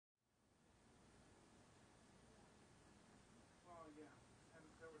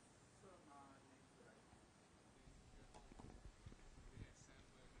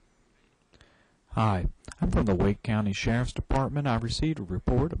Hi, I'm from the Wake County Sheriff's Department. I received a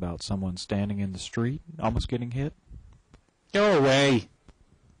report about someone standing in the street, almost getting hit. Go away.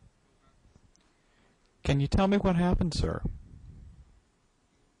 Can you tell me what happened, sir?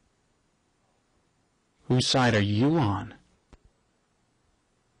 Whose side are you on?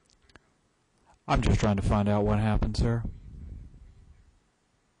 I'm just trying to find out what happened, sir.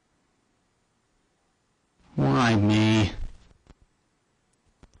 Why me?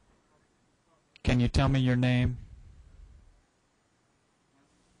 Can you tell me your name?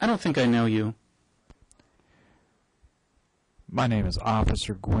 I don't think I know you. My name is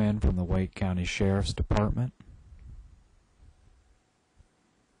Officer Gwynn from the Wake County Sheriff's Department.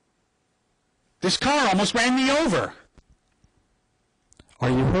 This car almost ran me over. Are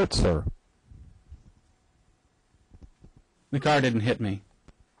you hurt, sir? The car didn't hit me.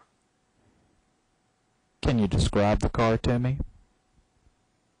 Can you describe the car to me?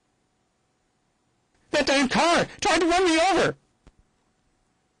 That damn car tried to run me over.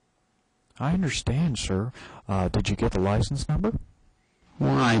 I understand, sir. Did you get the license number?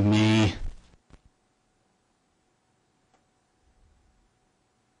 Why me?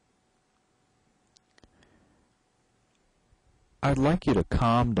 I'd like you to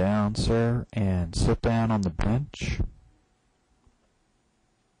calm down, sir, and sit down on the bench.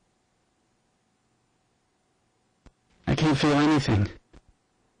 I can't feel anything.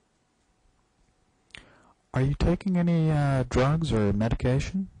 Are you taking any drugs or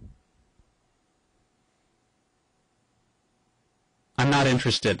medication? I'm not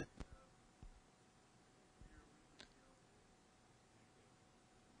interested.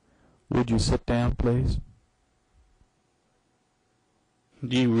 Would you sit down, please?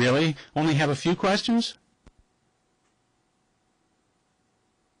 Do you really only have a few questions?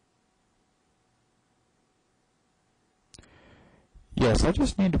 Yes, I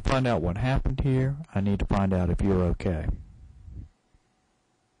just need to find out what happened here. I need to find out if you're okay.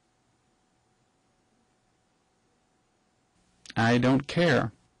 I don't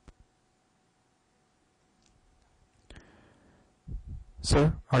care.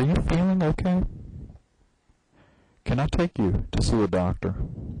 Sir, are you feeling okay? Can I take you to see a doctor?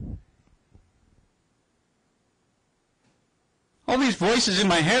 All these voices in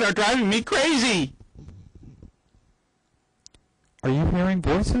my head are driving me crazy. Are you hearing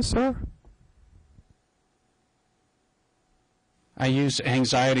voices, sir? I use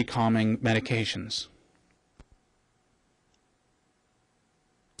anxiety calming medications.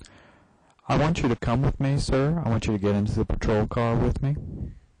 I want you to come with me, sir. I want you to get into the patrol car with me.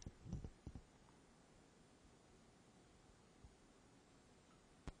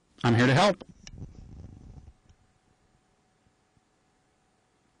 I'm here to help.